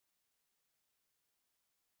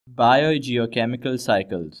Biogeochemical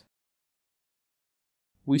cycles.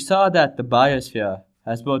 We saw that the biosphere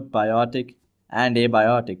has both biotic and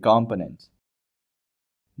abiotic components.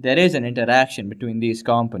 There is an interaction between these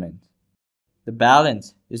components. The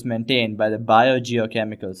balance is maintained by the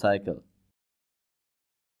biogeochemical cycle.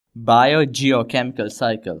 Biogeochemical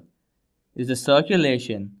cycle is the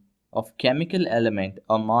circulation of chemical element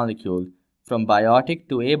or molecule from biotic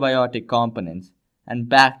to abiotic components and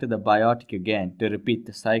back to the biotic again to repeat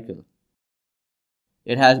the cycle.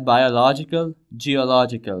 It has biological,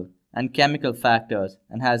 geological, and chemical factors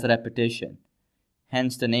and has repetition,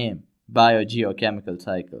 hence the name biogeochemical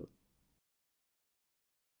cycle.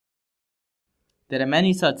 There are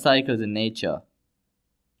many such cycles in nature: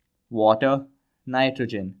 water,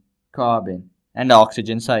 nitrogen, carbon, and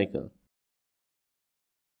oxygen cycle.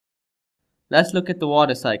 Let's look at the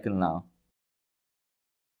water cycle now.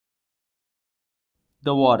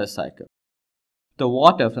 The water cycle. The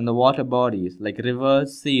water from the water bodies like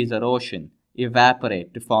rivers, seas, or ocean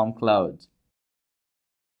evaporate to form clouds.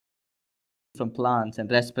 From plants and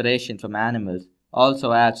respiration from animals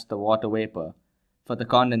also adds to the water vapor for the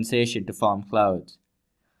condensation to form clouds.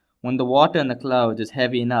 When the water in the clouds is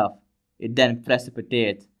heavy enough, it then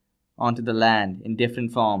precipitates onto the land in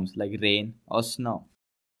different forms like rain or snow.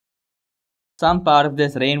 Some part of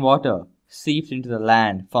this rainwater seeps into the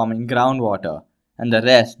land forming groundwater, and the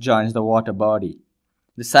rest joins the water body.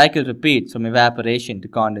 The cycle repeats from evaporation to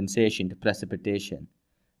condensation to precipitation.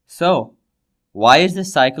 So, why is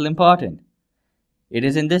this cycle important? It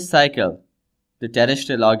is in this cycle the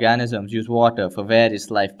terrestrial organisms use water for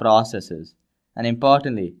various life processes, and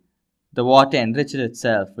importantly, the water enriches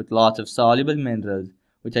itself with lots of soluble minerals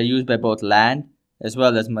which are used by both land as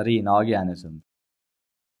well as marine organisms.